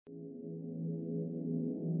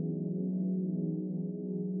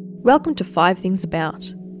Welcome to 5 Things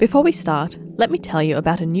About. Before we start, let me tell you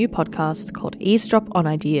about a new podcast called Eavesdrop on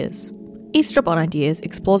Ideas. Eavesdrop on Ideas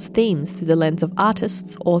explores themes through the lens of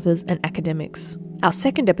artists, authors, and academics. Our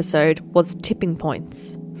second episode was Tipping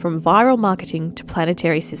Points, from viral marketing to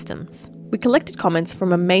planetary systems. We collected comments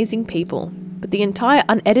from amazing people, but the entire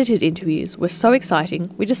unedited interviews were so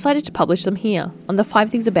exciting we decided to publish them here on the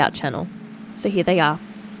 5 Things About channel. So here they are.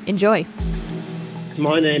 Enjoy.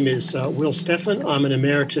 My name is Will Steffen. I'm an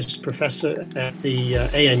emeritus professor at the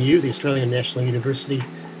ANU, the Australian National University,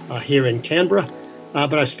 here in Canberra.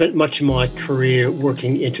 But I've spent much of my career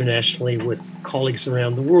working internationally with colleagues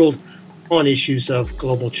around the world on issues of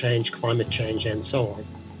global change, climate change, and so on.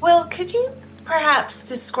 Will, could you perhaps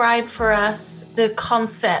describe for us the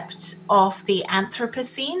concept of the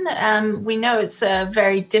Anthropocene? We know it's a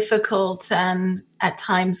very difficult and at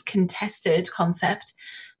times contested concept.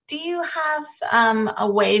 Do you have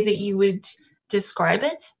a way that you would describe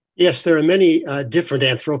it? Yes, there are many different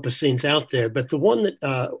Anthropocenes out there, but the one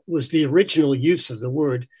that was the original use of the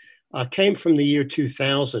word came from the year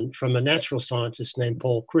 2000 from a natural scientist named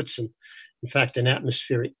Paul Crutzen, in fact, an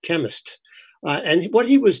atmospheric chemist. And what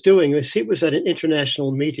he was doing is he was at an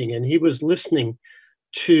international meeting and he was listening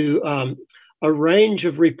to a range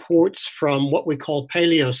of reports from what we call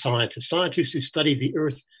paleoscientists, scientists who study the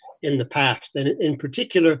Earth in the past. And in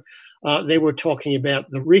particular, they were talking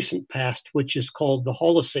about the recent past, which is called the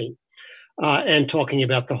Holocene, and talking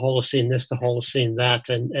about the Holocene this, the Holocene that,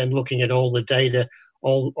 and looking at all the data,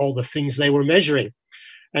 all the things they were measuring.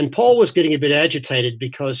 And Paul was getting a bit agitated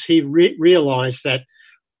because he realized that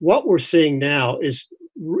what we're seeing now is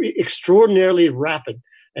extraordinarily rapid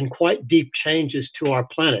and quite deep changes to our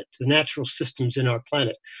planet, the natural systems in our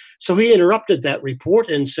planet. So he interrupted that report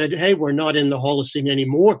and said, hey, we're not in the Holocene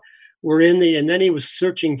anymore. We're in and then he was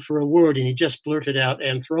searching for a word and he just blurted out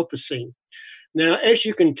Anthropocene. Now, as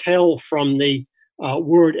you can tell from the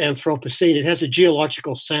word Anthropocene, it has a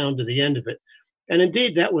geological sound to the end of it. And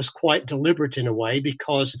indeed, that was quite deliberate in a way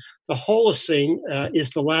because the Holocene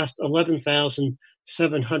is the last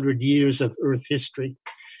 11,700 years of Earth history.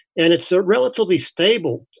 And it's a relatively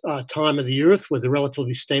stable time of the Earth with a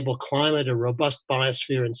relatively stable climate, a robust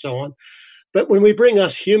biosphere, and so on. But when we bring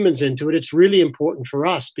us humans into it, it's really important for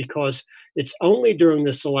us because it's only during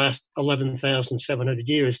this last 11,700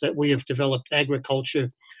 years that we have developed agriculture,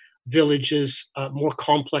 villages, more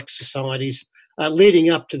complex societies, leading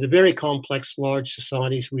up to the very complex, large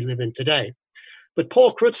societies we live in today. But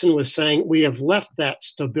Paul Crutzen was saying we have left that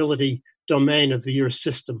stability domain of the Earth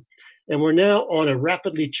system. And we're now on a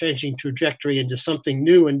rapidly changing trajectory into something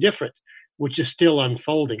new and different, which is still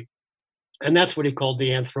unfolding. And that's what he called the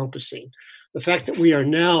Anthropocene. The fact that we are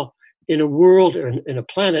now in a world or in a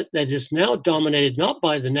planet that is now dominated not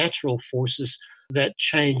by the natural forces that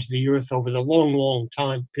changed the Earth over the long, long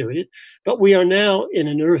time period, but we are now in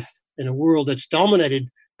a world that's dominated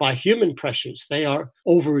by human pressures. They are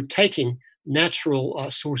overtaking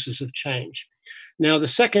natural sources of change. Now, the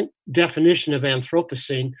second definition of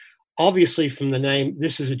Anthropocene, obviously from the name,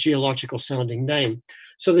 this is a geological sounding name.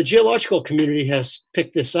 So the geological community has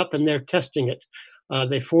picked this up and they're testing it.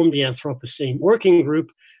 They formed the Anthropocene Working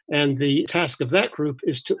Group, and the task of that group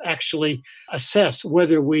is to actually assess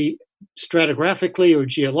whether we stratigraphically or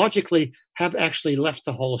geologically have actually left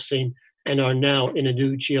the Holocene and are now in a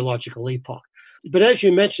new geological epoch. But as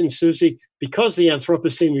you mentioned, Suzie, because the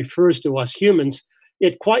Anthropocene refers to us humans,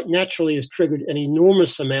 it quite naturally has triggered an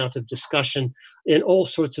enormous amount of discussion in all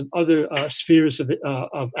sorts of other spheres of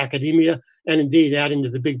academia and indeed out into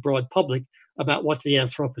the big, broad public about what the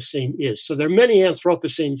Anthropocene is. So there are many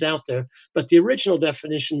Anthropocenes out there, but the original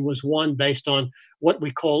definition was one based on what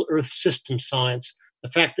we call Earth system science,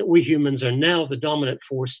 the fact that we humans are now the dominant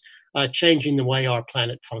force changing the way our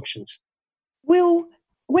planet functions. Well,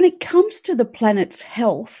 when it comes to the planet's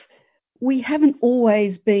health, we haven't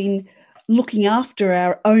always been looking after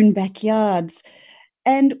our own backyards.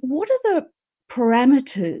 And what are the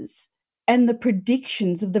parameters and the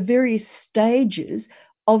predictions of the various stages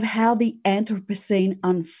of how the Anthropocene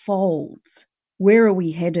unfolds? Where are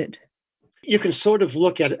we headed? You can sort of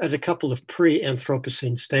look at a couple of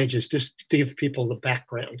pre-Anthropocene stages just to give people the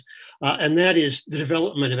background. And that is the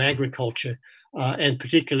development of agriculture, and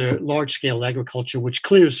particular large-scale agriculture, which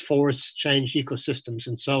clears forests, change ecosystems,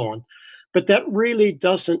 and so on. But that really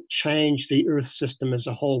doesn't change the Earth system as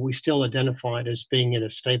a whole. We still identify it as being in a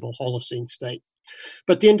stable Holocene state.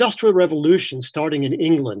 But the Industrial Revolution, starting in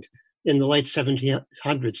England in the late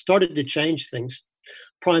 1700s, started to change things,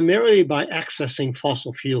 primarily by accessing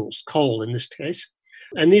fossil fuels, coal in this case.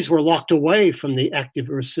 And these were locked away from the active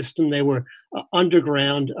Earth system. They were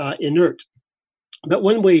underground, inert. But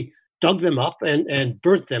when we dug them up and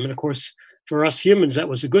burnt them. And of course, for us humans, that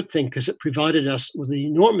was a good thing because it provided us with an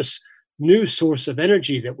enormous new source of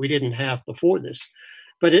energy that we didn't have before this.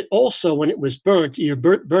 But it also, when it was burnt, you're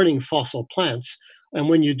burning fossil plants. And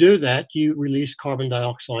when you do that, you release carbon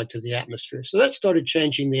dioxide to the atmosphere. So that started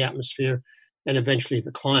changing the atmosphere and eventually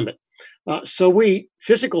the climate. So we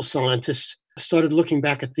physical scientists started looking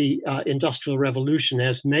back at the Industrial Revolution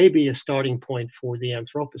as maybe a starting point for the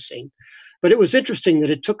Anthropocene. But it was interesting that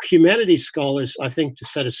it took humanities scholars, I think, to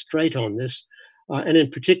set us straight on this. And in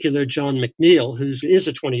particular, John McNeill, who is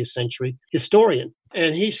a 20th century historian.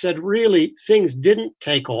 And he said, really, things didn't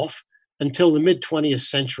take off until the mid-20th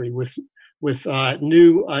century with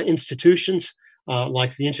new institutions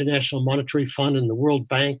like the International Monetary Fund and the World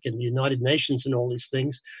Bank and the United Nations and all these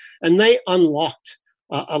things. And they unlocked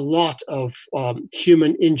a lot of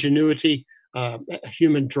human ingenuity,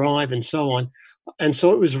 human drive, and so on. And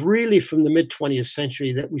so it was really from the mid-20th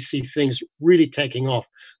century that we see things really taking off.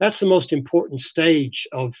 That's the most important stage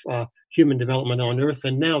of human development on Earth.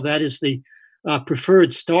 And now that is the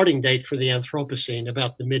preferred starting date for the Anthropocene,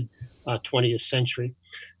 about the mid-20th century.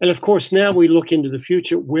 And of course, now we look into the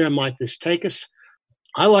future. Where might this take us?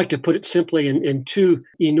 I like to put it simply in two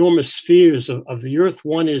enormous spheres of the Earth.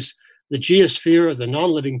 One is the geosphere, the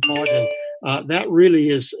non-living part, and that really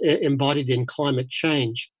is embodied in climate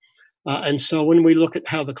change. And so when we look at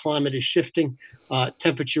how the climate is shifting,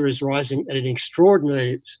 temperature is rising at an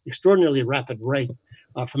extraordinarily rapid rate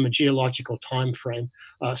from a geological time frame.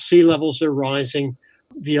 Sea levels are rising.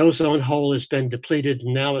 The ozone hole has been depleted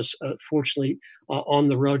and now is fortunately on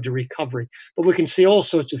the road to recovery. But we can see all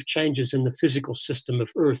sorts of changes in the physical system of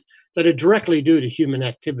Earth that are directly due to human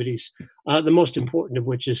activities, the most important of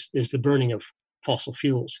which is the burning of fossil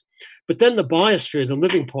fuels. But then the biosphere, the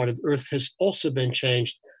living part of Earth, has also been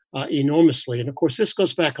changed enormously. And of course, this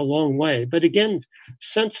goes back a long way. But again,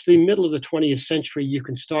 since the middle of the 20th century, you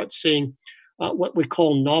can start seeing what we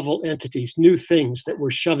call novel entities, new things that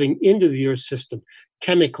we're shoving into the Earth system,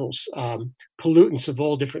 chemicals, pollutants of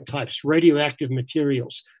all different types, radioactive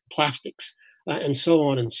materials, plastics, and so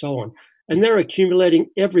on and so on. And they're accumulating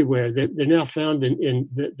everywhere. They're now found in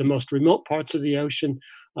the most remote parts of the ocean,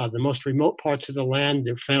 the most remote parts of the land.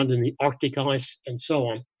 They're found in the Arctic ice and so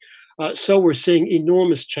on. So we're seeing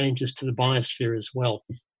enormous changes to the biosphere as well.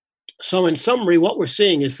 So in summary, what we're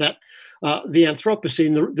seeing is that the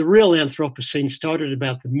Anthropocene, the real Anthropocene, started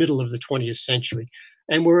about the middle of the 20th century,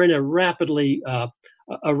 and we're in a rapid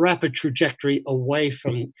trajectory away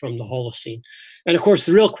from the Holocene. And of course,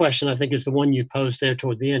 the real question, I think, is the one you posed there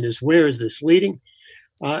toward the end: is where is this leading?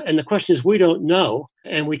 And the question is, we don't know,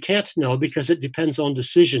 and we can't know because it depends on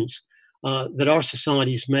decisions that our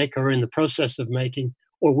societies make, or in the process of making,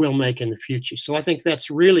 or will make in the future. So I think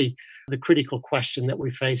that's really the critical question that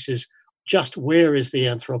we face: is just where is the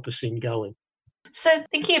Anthropocene going? So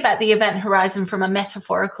thinking about the event horizon from a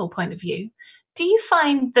metaphorical point of view, do you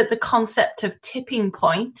find that the concept of tipping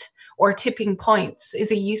point or tipping points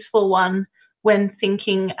is a useful one when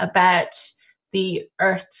thinking about the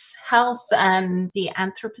Earth's health and the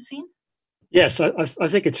Anthropocene? Yes, I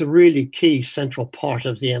think it's a really key central part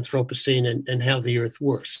of the Anthropocene and how the Earth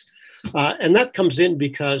works. And that comes in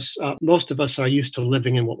because most of us are used to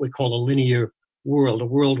living in what we call a linear world, a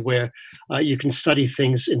world where you can study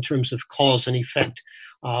things in terms of cause and effect,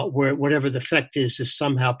 where whatever the effect is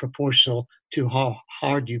somehow proportional to how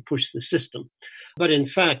hard you push the system. But in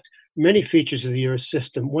fact, many features of the Earth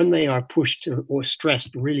system, when they are pushed or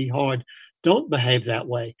stressed really hard, don't behave that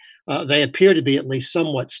way. They appear to be at least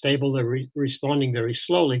somewhat stable. They're responding very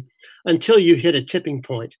slowly until you hit a tipping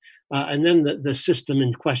point. And then the system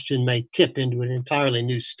in question may tip into an entirely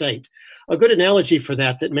new state. A good analogy for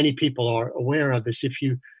that many people are aware of is if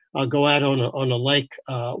you go out on a lake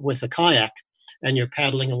with a kayak, and you're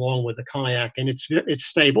paddling along with a kayak, and it's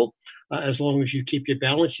stable as long as you keep your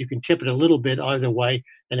balance. You can tip it a little bit either way,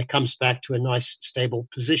 and it comes back to a nice stable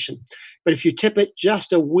position. But if you tip it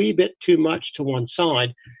just a wee bit too much to one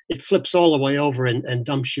side, it flips all the way over and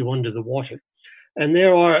dumps you under the water. And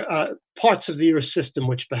there are parts of the Earth system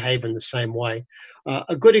which behave in the same way.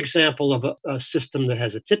 A good example of a system that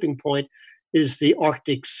has a tipping point is the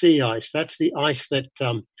Arctic sea ice. That's the ice that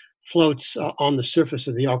floats on the surface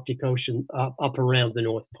of the Arctic Ocean up around the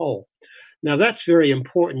North Pole. Now, that's very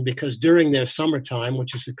important because during their summertime,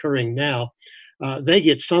 which is occurring now, they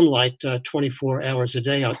get sunlight 24 hours a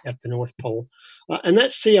day out at the North Pole. And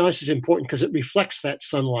that sea ice is important because it reflects that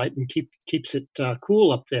sunlight and keeps it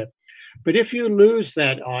cool up there. But if you lose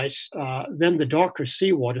that ice, then the darker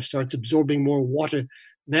seawater starts absorbing more water.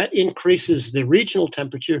 That increases the regional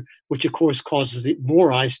temperature, which of course causes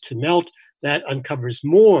more ice to melt. That uncovers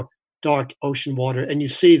more dark ocean water, and you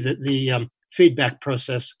see the feedback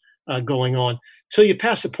process going on. So you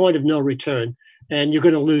pass a point of no return, and you're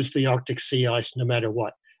going to lose the Arctic sea ice no matter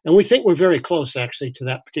what. And we think we're very close, actually, to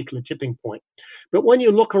that particular tipping point. But when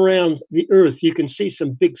you look around the Earth, you can see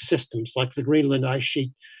some big systems like the Greenland ice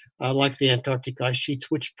sheet, like the Antarctic ice sheets,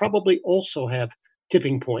 which probably also have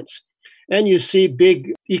tipping points. And you see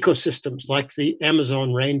big ecosystems like the Amazon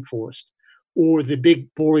rainforest or the big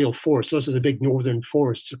boreal forests. Those are the big northern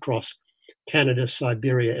forests across Canada,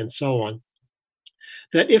 Siberia, and so on.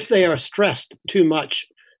 That if they are stressed too much,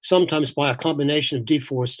 sometimes by a combination of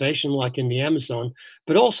deforestation, like in the Amazon,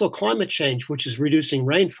 but also climate change, which is reducing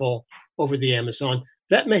rainfall over the Amazon,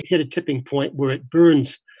 that may hit a tipping point where it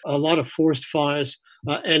burns a lot of forest fires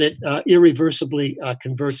and it irreversibly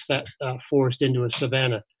converts that forest into a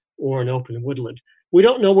savanna or an open woodland. We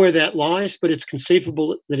don't know where that lies, but it's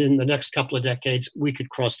conceivable that in the next couple of decades, we could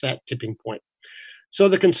cross that tipping point. So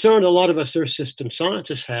the concern a lot of us Earth system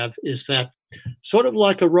scientists have is that sort of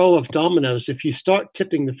like a row of dominoes, if you start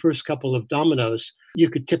tipping the first couple of dominoes, you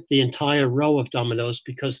could tip the entire row of dominoes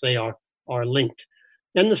because they are linked.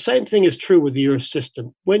 And the same thing is true with the Earth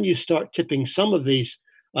system. When you start tipping some of these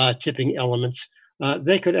tipping elements,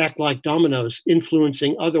 they could act like dominoes,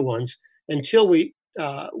 influencing other ones until we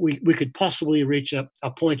could possibly reach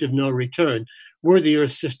a point of no return where the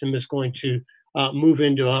Earth system is going to move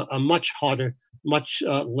into a much hotter, much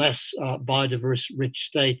less biodiverse rich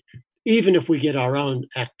state, even if we get our own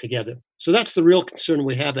act together. So that's the real concern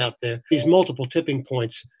we have out there. These multiple tipping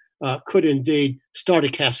points could indeed start a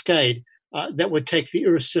cascade that would take the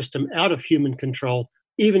Earth system out of human control.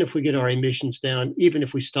 Even if we get our emissions down, even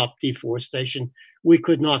if we stop deforestation, we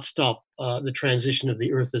could not stop the transition of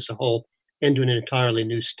the Earth as a whole into an entirely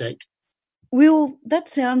new state. Will, that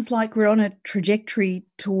sounds like we're on a trajectory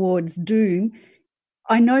towards doom.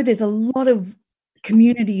 I know there's a lot of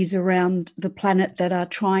communities around the planet that are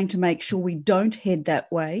trying to make sure we don't head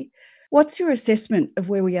that way. What's your assessment of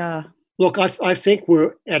where we are? Look, I think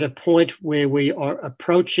we're at a point where we are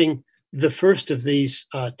approaching the first of these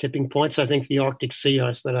tipping points. I think the Arctic sea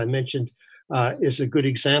ice that I mentioned is a good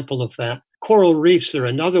example of that. Coral reefs are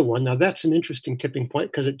another one. Now, that's an interesting tipping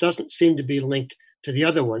point because it doesn't seem to be linked to the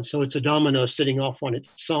other one. So it's a domino sitting off on its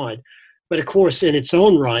side. But of course, in its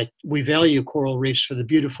own right, we value coral reefs for the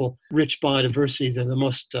beautiful, rich biodiversity. They're the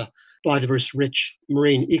most biodiverse, rich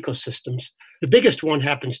marine ecosystems. The biggest one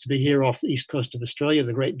happens to be here off the east coast of Australia,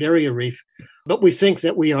 the Great Barrier Reef. But we think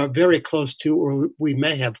that we are very close to, or we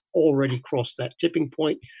may have already crossed that tipping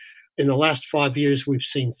point. In the last 5 years, we've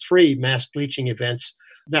seen 3 mass bleaching events.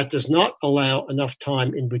 That does not allow enough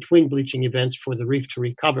time in between bleaching events for the reef to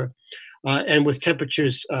recover. And with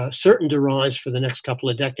temperatures certain to rise for the next couple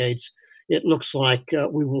of decades, it looks like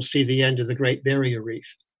we will see the end of the Great Barrier Reef.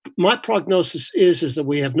 My prognosis is that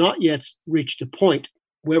we have not yet reached a point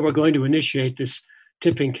where we're going to initiate this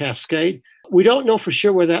tipping cascade. We don't know for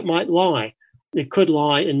sure where that might lie. It could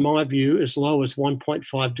lie, in my view, as low as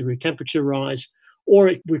 1.5 degree temperature rise,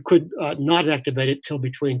 or we could not activate it till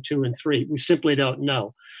between 2 and 3. We simply don't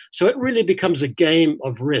know. So it really becomes a game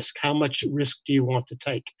of risk. How much risk do you want to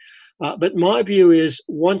take? But my view is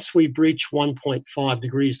once we breach 1.5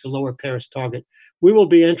 degrees, the lower Paris target, we will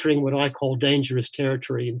be entering what I call dangerous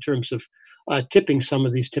territory in terms of tipping some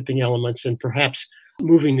of these tipping elements and perhaps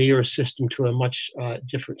moving the Earth system to a much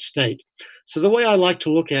different state. So the way I like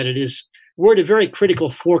to look at it is we're at a very critical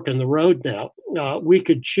fork in the road now. We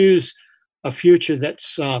could choose a future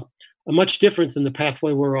that's much different than the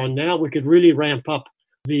pathway we're on now. We could really ramp up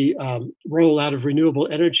the rollout of renewable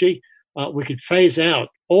energy. We could phase out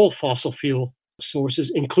all fossil fuel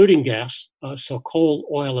sources, including gas, so coal,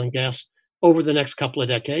 oil, and gas, over the next couple of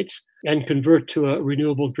decades and convert to a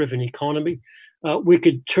renewable-driven economy. We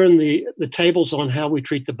could turn the tables on how we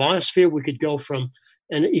treat the biosphere. We could go from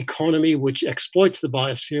an economy which exploits the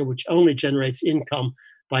biosphere, which only generates income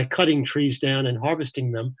by cutting trees down and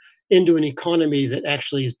harvesting them, into an economy that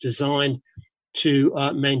actually is designed to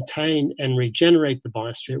maintain and regenerate the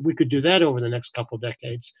biosphere. We could do that over the next couple of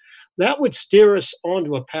decades. That would steer us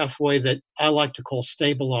onto a pathway that I like to call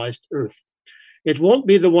stabilized Earth. It won't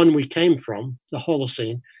be the one we came from, the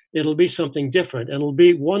Holocene. It'll be something different, and it'll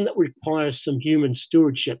be one that requires some human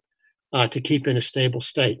stewardship to keep in a stable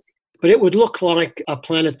state. But it would look like a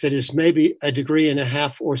planet that is maybe 1.5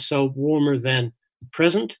 degrees or so warmer than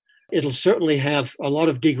present. It'll certainly have a lot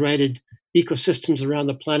of degraded ecosystems around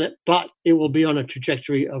the planet, but it will be on a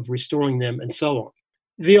trajectory of restoring them and so on.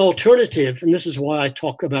 The alternative, and this is why I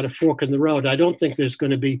talk about a fork in the road, I don't think there's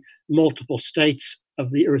going to be multiple states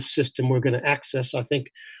of the Earth system we're going to access. I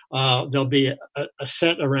think there'll be a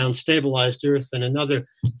set around stabilized Earth and another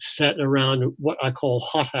set around what I call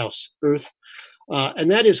hothouse Earth.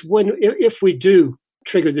 And that is if we do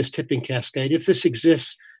trigger this tipping cascade, if this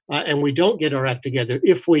exists and we don't get our act together,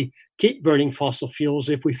 if we keep burning fossil fuels,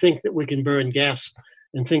 if we think that we can burn gas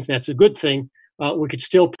and think that's a good thing, we could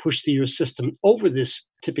still push the Earth system over this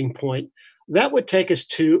tipping point. That would take us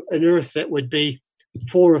to an Earth that would be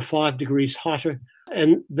 4 or 5 degrees hotter.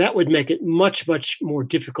 And that would make it much, much more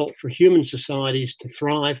difficult for human societies to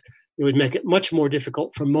thrive. It would make it much more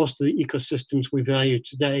difficult for most of the ecosystems we value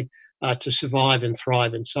today to survive and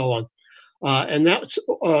thrive and so on. And that's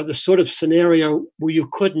the sort of scenario where you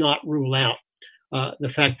could not rule out the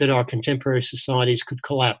fact that our contemporary societies could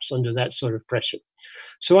collapse under that sort of pressure.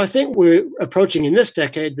 So I think we're approaching in this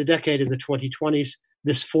decade, the decade of the 2020s,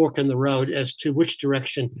 this fork in the road as to which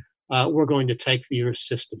direction we're going to take the Earth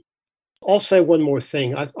system. I'll say one more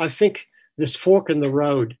thing. I think this fork in the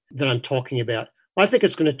road that I'm talking about, I think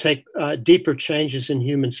it's going to take deeper changes in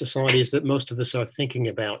human societies that most of us are thinking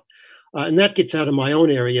about. And that gets out of my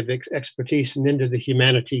own area of expertise and into the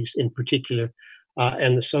humanities in particular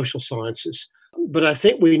and the social sciences. But I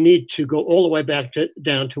think we need to go all the way back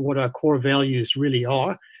down to what our core values really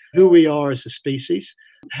are, who we are as a species,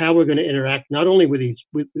 how we're going to interact not only with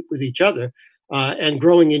each other, and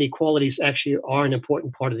growing inequalities actually are an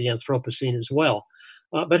important part of the Anthropocene as well,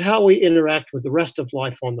 but how we interact with the rest of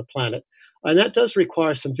life on the planet. And that does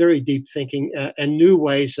require some very deep thinking and new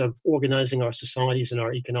ways of organizing our societies and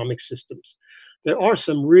our economic systems. There are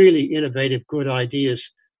some really innovative, good ideas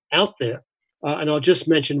out there. And I'll just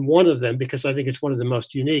mention one of them because I think it's one of the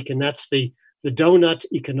most unique, and that's the donut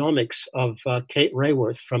economics of Kate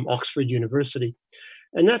Raworth from Oxford University.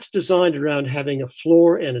 And that's designed around having a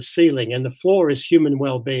floor and a ceiling, and the floor is human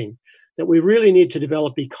well-being, that we really need to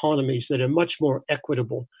develop economies that are much more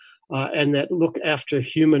equitable and that look after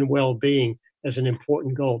human well-being as an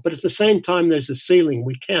important goal. But at the same time, there's a ceiling.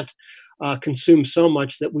 We can't consume so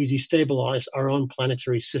much that we destabilize our own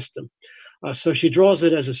planetary system. So she draws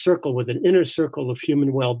it as a circle with an inner circle of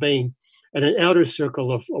human well-being and an outer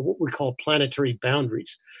circle of what we call planetary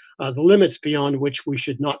boundaries, the limits beyond which we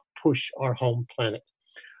should not push our home planet.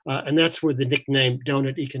 And that's where the nickname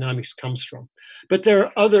donut economics comes from. But there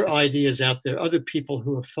are other ideas out there, other people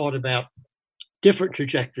who have thought about different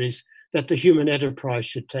trajectories that the human enterprise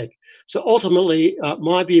should take. So ultimately,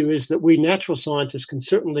 my view is that we natural scientists can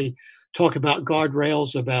certainly talk about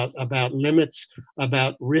guardrails, about limits,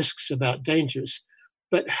 about risks, about dangers.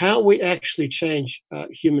 But how we actually change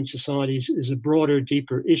human societies is a broader,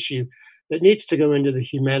 deeper issue that needs to go into the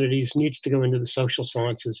humanities, needs to go into the social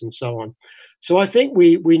sciences, and so on. So I think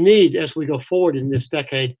we need, as we go forward in this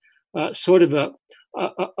decade, sort of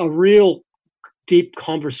a real deep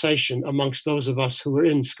conversation amongst those of us who are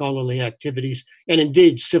in scholarly activities, and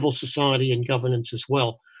indeed civil society and governance as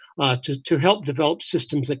well, to help develop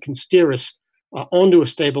systems that can steer us onto a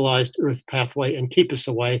stabilized Earth pathway and keep us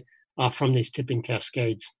away from these tipping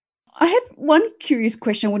cascades. I have one curious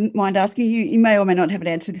question I wouldn't mind asking you. You may or may not have an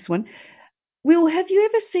answer to this one. Will, have you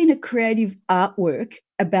ever seen a creative artwork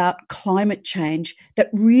about climate change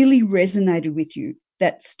that really resonated with you,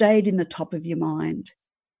 that stayed in the top of your mind?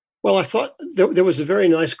 Well, I thought there was a very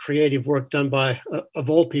nice creative work done by,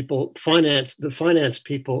 of all people, the finance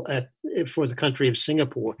people for the country of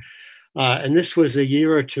Singapore. And this was a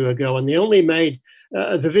year or two ago, and they only made,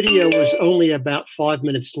 the video was only about 5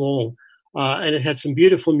 minutes long, and it had some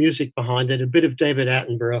beautiful music behind it, a bit of David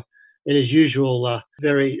Attenborough in his usual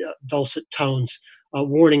very dulcet tones,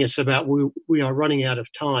 warning us about we are running out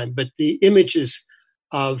of time. But the images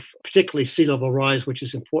of particularly sea level rise, which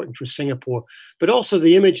is important for Singapore, but also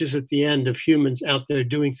the images at the end of humans out there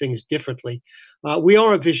doing things differently. We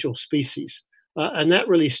are a visual species, and that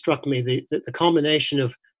really struck me, the combination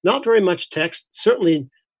of not very much text, certainly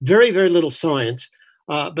very, very little science,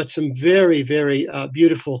 but some very, very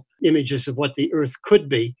beautiful images of what the Earth could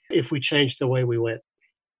be if we changed the way we went.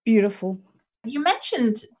 Beautiful. You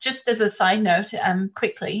mentioned, just as a side note,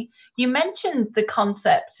 quickly, you mentioned the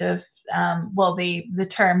concept of, the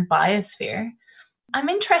term biosphere. I'm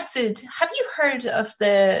interested, have you heard of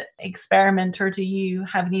the experiment, or do you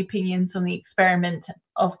have any opinions on the experiment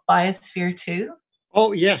of Biosphere 2?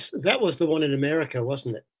 Oh, yes, that was the one in America,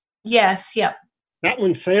 wasn't it? Yes, yep. That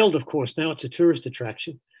one failed, of course. Now it's a tourist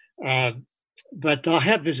attraction. But I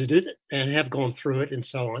have visited and have gone through it and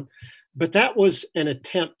so on. But that was an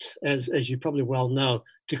attempt, as you probably well know,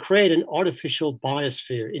 to create an artificial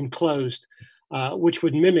biosphere enclosed, which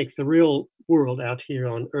would mimic the real world out here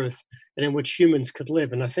on Earth and in which humans could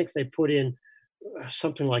live. And I think they put in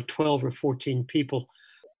something like 12 or 14 people.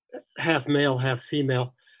 half male, half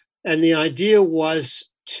female. And the idea was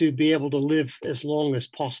to be able to live as long as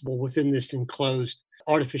possible within this enclosed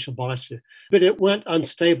artificial biosphere. But it went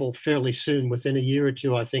unstable fairly soon, within a year or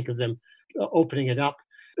two, I think, of them opening it up.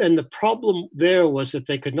 And the problem there was that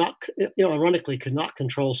they could not, ironically, could not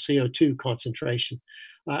control CO2 concentration.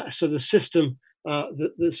 So the system,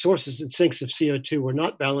 the sources and sinks of CO2 were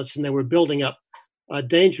not balanced, and they were building up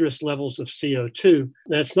dangerous levels of CO2. And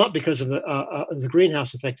it's not because of the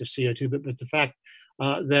greenhouse effect of CO2, but the fact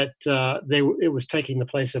that it was taking the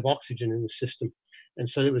place of oxygen in the system. And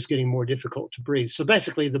so it was getting more difficult to breathe. So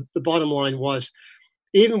basically, the bottom line was,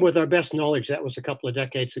 even with our best knowledge, that was a couple of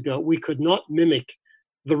decades ago, we could not mimic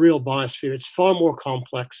the real biosphere. It's far more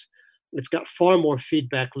complex. It's got far more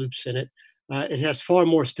feedback loops in it. It has far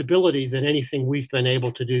more stability than anything we've been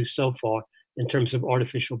able to do so far in terms of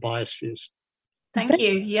artificial biospheres. Thank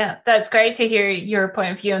you. Yeah, that's great to hear your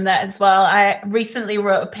point of view on that as well. I recently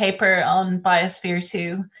wrote a paper on Biosphere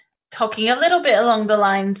 2, talking a little bit along the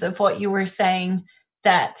lines of what you were saying,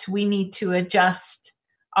 that we need to adjust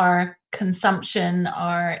our consumption,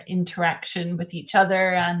 our interaction with each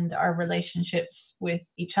other, and our relationships with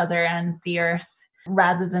each other and the earth,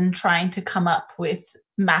 rather than trying to come up with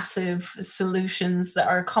massive solutions that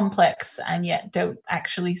are complex and yet don't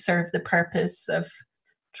actually serve the purpose of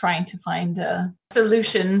trying to find a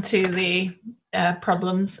solution to the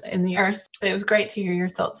problems in the earth. It was great to hear your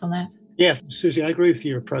thoughts on that. Yeah, Suzie, I agree with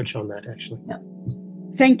your approach on that, actually. Yeah.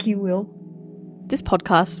 Thank you, Will. This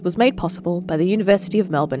podcast was made possible by the University of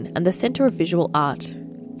Melbourne and the Centre of Visual Art.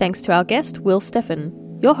 Thanks to our guest, Will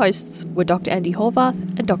Steffen. Your hosts were Dr. Andi Horvath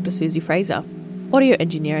and Dr. Suzie Frazer. Audio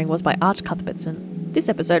engineering was by Arch Cuthbertson. This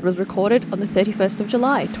episode was recorded on the 31st of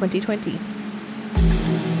July, 2020.